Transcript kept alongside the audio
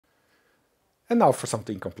And now for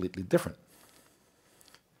something completely different.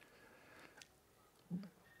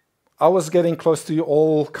 I was getting close to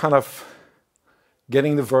all kind of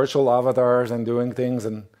getting the virtual avatars and doing things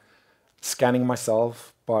and scanning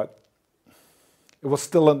myself, but it was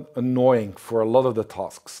still annoying for a lot of the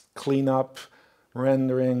tasks. Cleanup,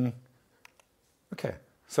 rendering. Okay,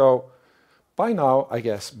 so by now, I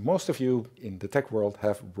guess most of you in the tech world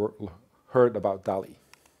have heard about Dall-E.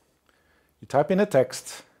 You type in a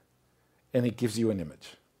text, and it gives you an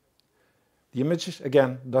image. The image,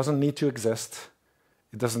 again, doesn't need to exist.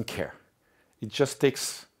 It doesn't care. It just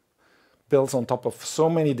builds on top of so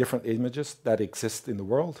many different images that exist in the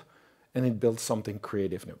world, and it builds something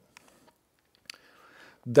creative new.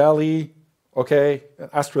 Dall-E, okay, an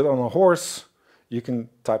astronaut on a horse, you can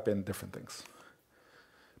type in different things.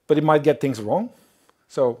 But it might get things wrong.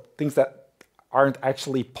 So things that aren't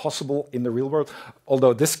actually possible in the real world,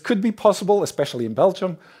 although this could be possible, especially in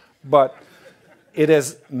Belgium, but it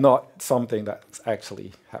is not something that's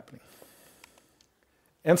actually happening.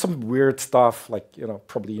 And some weird stuff, like,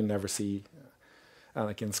 probably you never see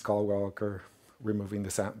Anakin Skywalker removing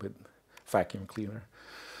the sand with vacuum cleaner.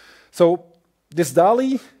 So this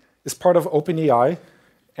Dall-E is part of OpenAI,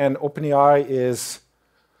 and OpenAI is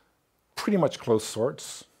pretty much closed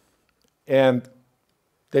source. And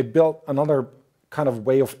they built another kind of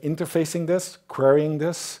way of interfacing this, querying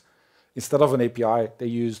this. Instead of an API, they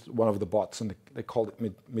used one of the bots, and they called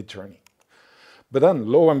it Midjourney. But then,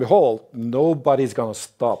 lo and behold, nobody's going to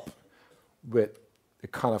stop with the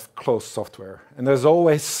kind of closed software. And there's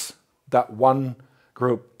always that one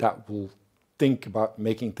group that will think about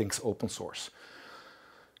making things open source.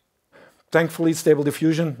 Thankfully, Stable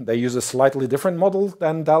Diffusion, they use a slightly different model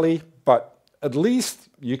than Dall-E, but at least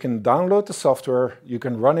you can download the software, you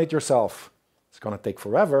can run it yourself. It's going to take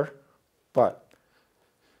forever, but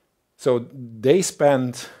so they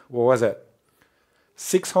spent, what was it,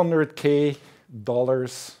 $600K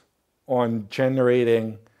on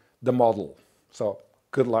generating the model. So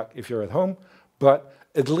good luck if you're at home, but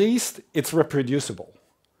at least it's reproducible.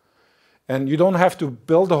 And you don't have to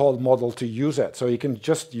build a whole model to use it. So you can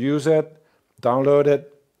just use it, download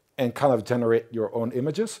it, and kind of generate your own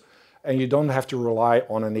images. And you don't have to rely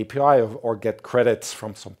on an API or get credits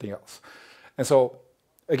from something else. And so,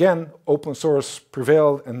 again, open source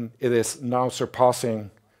prevailed, and it is now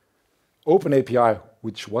surpassing OpenAPI,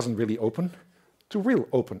 which wasn't really open, to real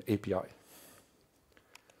open API.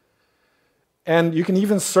 And you can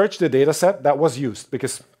even search the data set that was used,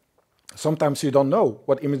 because sometimes you don't know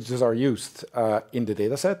what images are used in the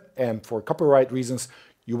data set, and for copyright reasons,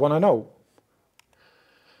 you want to know.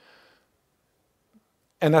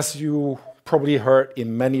 And as you probably heard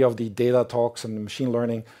in many of the data talks and machine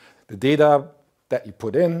learning, the data that you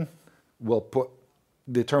put in will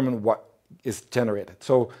determine what is generated.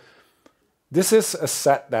 So this is a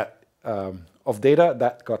set that, of data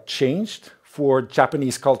that got changed for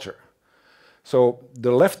Japanese culture. So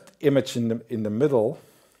the left image in the middle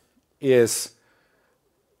is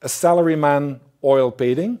a salaryman oil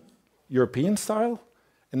painting, European style,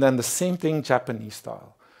 and then the same thing, Japanese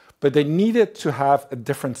style. But they needed to have a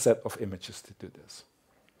different set of images to do this.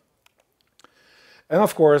 And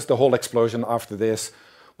of course, the whole explosion after this,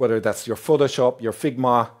 whether that's your Photoshop, your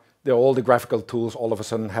Figma, all the graphical tools all of a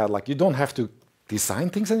sudden had, like, you don't have to design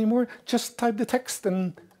things anymore, just type the text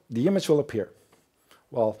and the image will appear.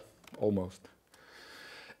 Well, almost.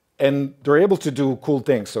 And they're able to do cool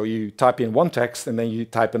things. So you type in one text, and then you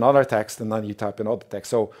type another text, and then you type another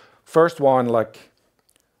text. So first one, like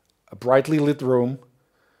a brightly lit room,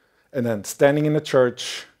 and then standing in a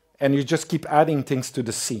church, and you just keep adding things to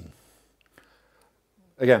the scene.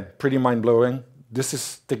 Again, pretty mind-blowing. This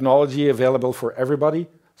is technology available for everybody,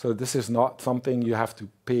 so this is not something you have to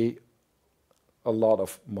pay a lot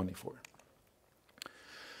of money for.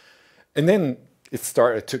 And then it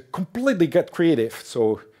started to completely get creative.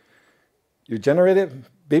 So you generated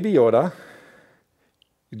Baby Yoda,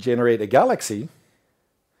 you generate a galaxy,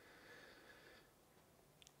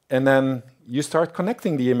 and then you start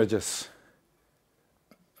connecting the images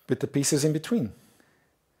with the pieces in between.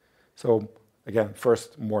 So again,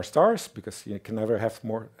 first, more stars, because you can never have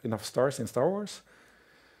enough stars in Star Wars.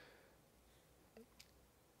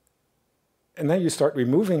 And then you start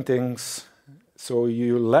removing things, so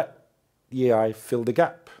you let the AI fill the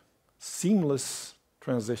gap. Seamless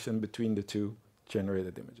transition between the two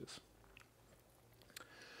generated images.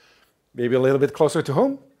 Maybe a little bit closer to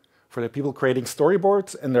home, for the people creating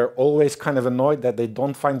storyboards, and they're always kind of annoyed that they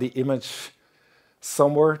don't find the image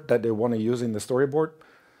somewhere that they want to use in the storyboard.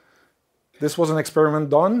 This was an experiment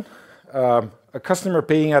done. A customer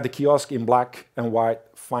paying at the kiosk in black and white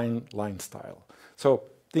fine line style. So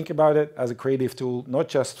think about it as a creative tool, not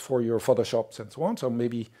just for your Photoshops and so on, so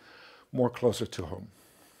maybe more closer to home.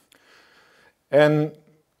 And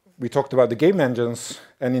we talked about the game engines,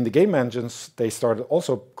 and in the game engines, they started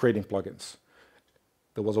also creating plugins.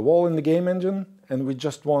 There was a wall in the game engine, and we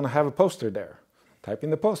just want to have a poster there. Type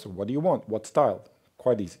in the poster. What do you want? What style?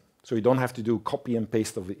 Quite easy. So you don't have to do copy and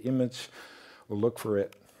paste of the image or look for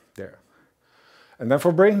it there. And then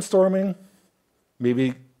for brainstorming,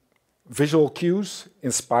 maybe visual cues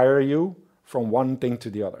inspire you from one thing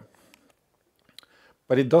to the other.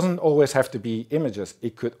 But it doesn't always have to be images.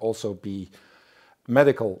 It could also be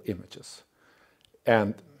medical images.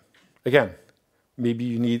 And again, maybe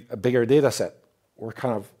you need a bigger data set or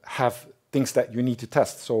kind of have things that you need to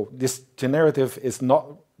test. So this generative is not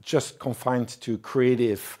just confined to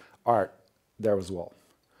creative art there as well.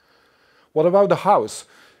 What about the house?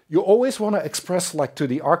 You always want to express like to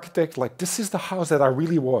the architect, like this is the house that I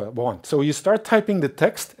really want. So you start typing the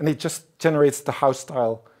text and it just generates the house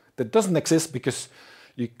style that doesn't exist because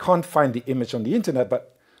you can't find the image on the internet,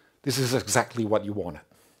 but this is exactly what you wanted.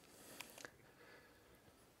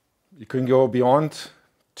 You can go beyond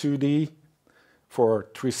 2D for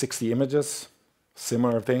 360 images,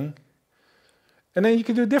 similar thing. And then you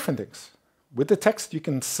can do different things. With the text, you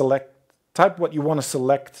can type what you want to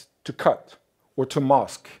select to cut or to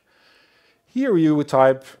mask. Here you would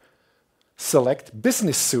type select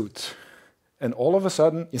business suit. And all of a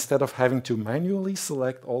sudden, instead of having to manually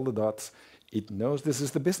select all the dots, it knows this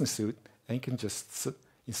is the business suit and you can just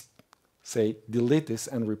say delete this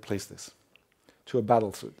and replace this to a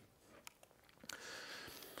battle suit.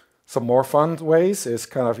 Some more fun ways is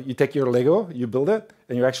kind of you take your Lego, you build it,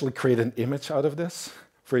 and you actually create an image out of this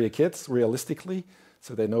for your kids realistically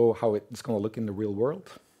so they know how it's going to look in the real world.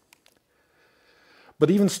 But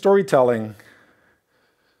even storytelling,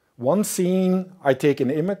 one scene, I take an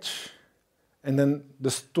image, and then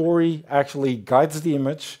the story actually guides the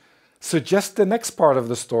image, suggests the next part of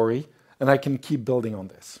the story, and I can keep building on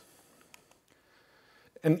this.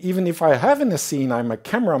 And even if I have in a scene, I'm a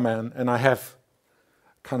cameraman, and I have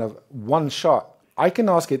kind of one shot, I can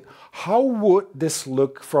ask it, how would this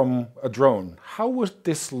look from a drone? How would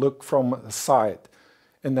this look from a side?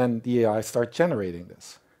 And then the AI starts generating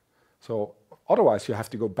this. So otherwise, you have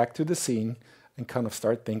to go back to the scene and kind of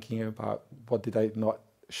start thinking about what did I not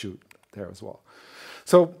shoot there as well.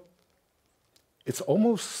 So it's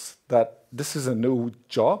almost that this is a new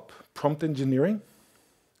job, prompt engineering.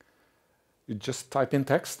 You just type in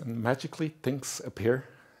text and magically things appear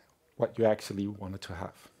what you actually wanted to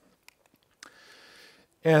have.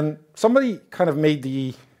 And somebody kind of made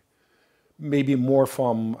the, maybe more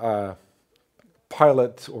from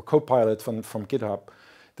Pilot or Copilot from GitHub.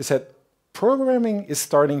 They said, programming is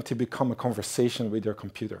starting to become a conversation with your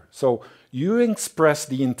computer. So you express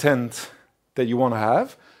the intent that you want to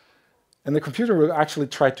have, and the computer will actually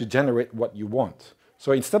try to generate what you want.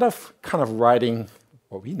 So instead of kind of writing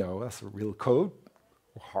what we know as a real code,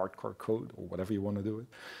 or hardcore code, or whatever you want to do it,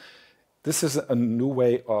 this is a new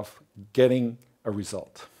way of getting a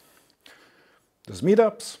result. There's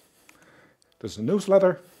meetups, there's a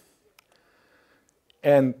newsletter,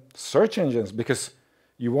 and search engines, because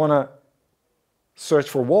you want to search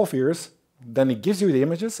for wolf ears, then it gives you the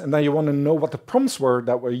images, and then you want to know what the prompts were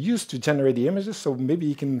that were used to generate the images, so maybe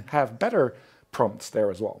you can have better prompts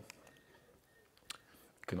there as well.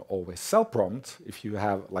 You can always sell prompts if you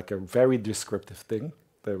have like a very descriptive thing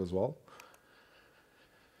there as well.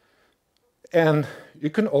 And you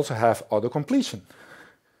can also have auto-completion.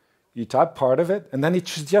 You type part of it, and then it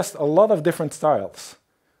suggests a lot of different styles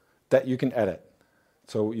that you can edit.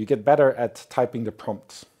 So you get better at typing the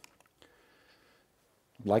prompts.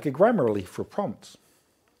 Like a Grammarly for prompts.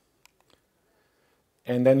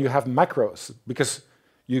 And then you have macros, because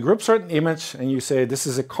you group certain image and you say, this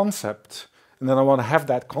is a concept, and then I want to have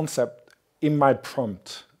that concept in my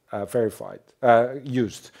prompt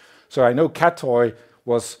used. So I know cat toy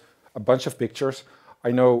was a bunch of pictures.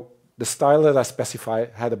 I know the style that I specify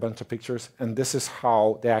had a bunch of pictures, and this is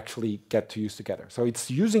how they actually get to use together. So it's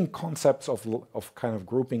using concepts of kind of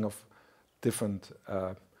grouping of different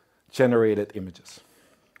generated images.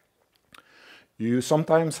 You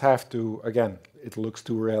sometimes have to, again, it looks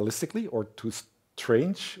too realistically or too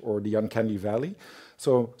strange or the uncanny valley.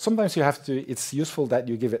 So sometimes you have to, it's useful that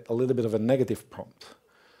you give it a little bit of a negative prompt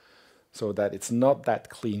so that it's not that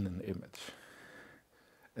clean an image.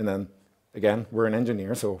 And then, again, we're an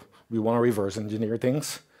engineer, so we want to reverse engineer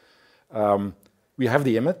things. We have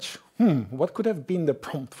the image. What could have been the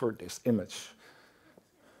prompt for this image?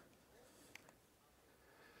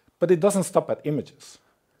 But it doesn't stop at images.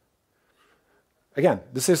 Again,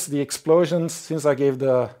 this is the explosions since I gave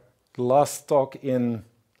the last talk in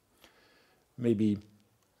maybe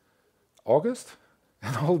August.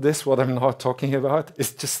 And all this, what I'm now talking about,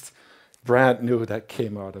 is just brand new that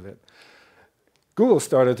came out of it. Google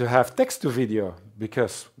started to have text to video,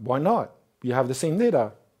 because why not? You have the same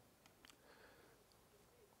data.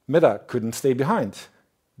 Meta couldn't stay behind.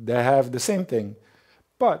 They have the same thing,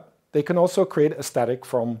 but they can also create a static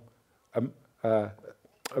from a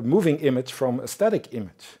moving image from a static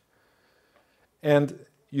image. And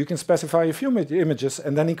you can specify a few images,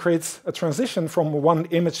 and then it creates a transition from one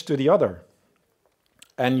image to the other.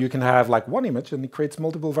 And you can have like one image, and it creates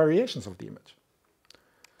multiple variations of the image.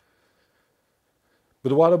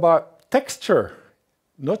 But what about texture?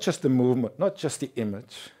 Not just the movement, not just the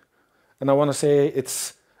image. And I want to say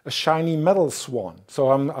it's a shiny metal swan.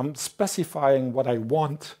 So I'm specifying what I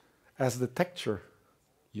want as the texture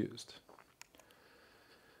used.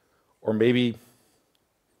 Or maybe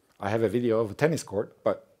I have a video of a tennis court,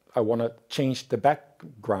 but I want to change the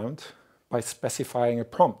background by specifying a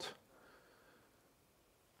prompt.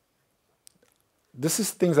 This is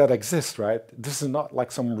things that exist, right? This is not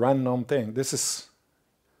like some random thing. This is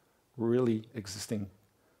really existing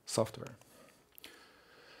software.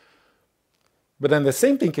 But then the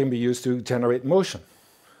same thing can be used to generate motion.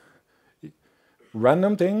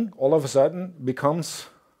 Random thing all of a sudden becomes,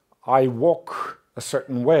 I walk a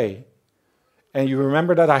certain way. And you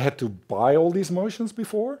remember that I had to buy all these motions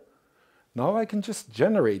before? Now I can just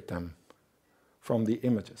generate them from the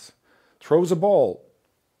images. Throws a ball,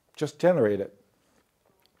 just generate it.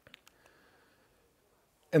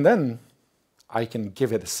 And then I can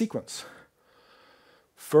give it a sequence.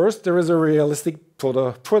 First, there is a realistic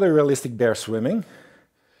photorealistic bear swimming.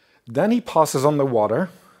 Then he passes on the water.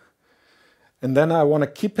 And then I want to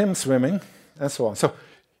keep him swimming, and so on. So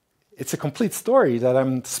it's a complete story that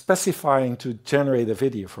I'm specifying to generate a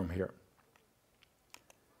video from here.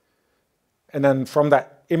 And then from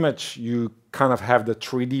that image, you kind of have the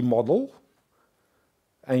 3D model.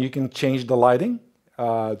 And you can change the lighting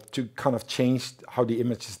to kind of change how the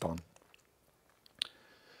image is done.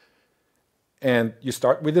 And you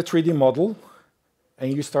start with the 3D model,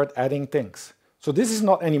 and you start adding things. So this is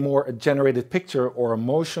not anymore a generated picture or a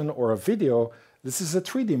motion or a video. This is a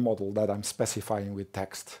 3D model that I'm specifying with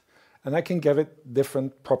text. And I can give it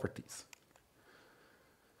different properties.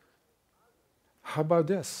 How about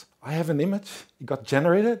this? I have an image, it got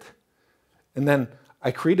generated, and then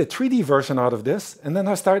I create a 3D version out of this, and then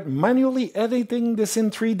I start manually editing this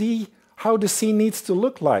in 3D, how the scene needs to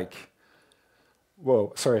look like.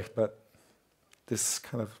 Whoa, sorry, but this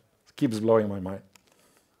kind of keeps blowing my mind.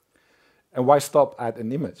 And why stop at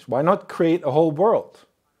an image? Why not create a whole world?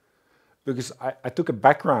 Because I took a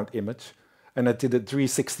background image and I did a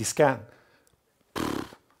 360 scan.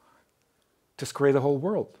 Just create a whole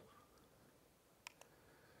world.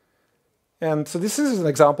 And so this is an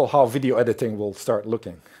example how video editing will start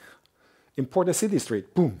looking. Import a city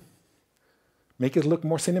street, boom. Make it look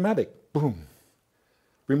more cinematic, boom.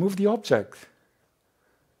 Remove the object.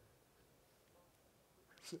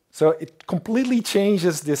 So it completely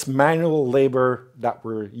changes this manual labor that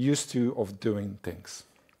we're used to of doing things.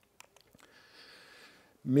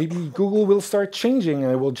 Maybe Google will start changing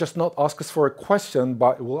and it will just not ask us for a question,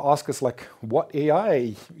 but it will ask us like, what AI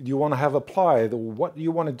do you want to have applied, or what do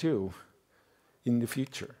you want to do in the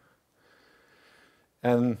future?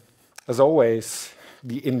 And as always,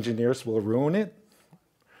 the engineers will ruin it.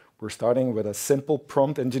 We're starting with a simple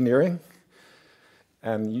prompt engineering.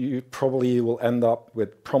 And you probably will end up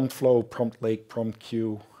with prompt flow, prompt lake, prompt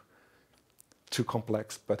queue. Too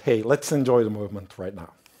complex, but hey, let's enjoy the movement right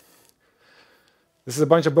now. This is a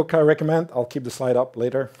bunch of books I recommend. I'll keep the slide up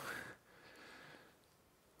later.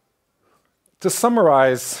 To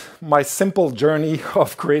summarize, my simple journey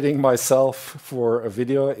of creating myself for a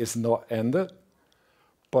video is not ended,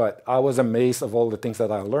 but I was amazed of all the things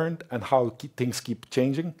that I learned and how things keep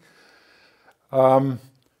changing.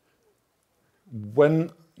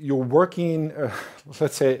 When you're working,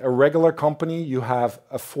 let's say, a regular company, you have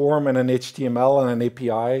a form and an HTML and an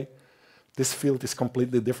API. This field is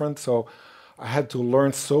completely different, so I had to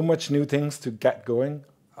learn so much new things to get going.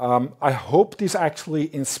 I hope this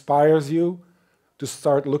actually inspires you to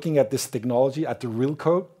start looking at this technology, at the real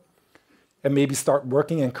code, and maybe start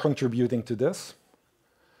working and contributing to this.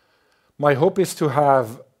 My hope is to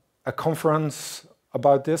have a conference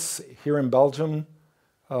about this here in Belgium,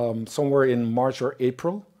 somewhere in March or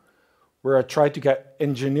April, where I try to get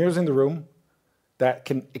engineers in the room that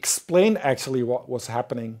can explain actually what was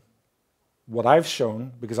happening, what I've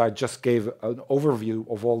shown, because I just gave an overview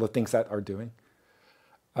of all the things that are doing.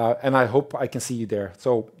 And I hope I can see you there.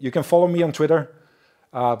 So you can follow me on Twitter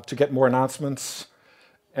to get more announcements.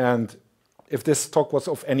 And If this talk was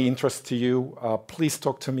of any interest to you, please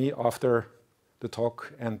talk to me after the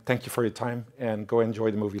talk, and thank you for your time, and go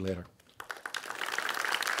enjoy the movie later.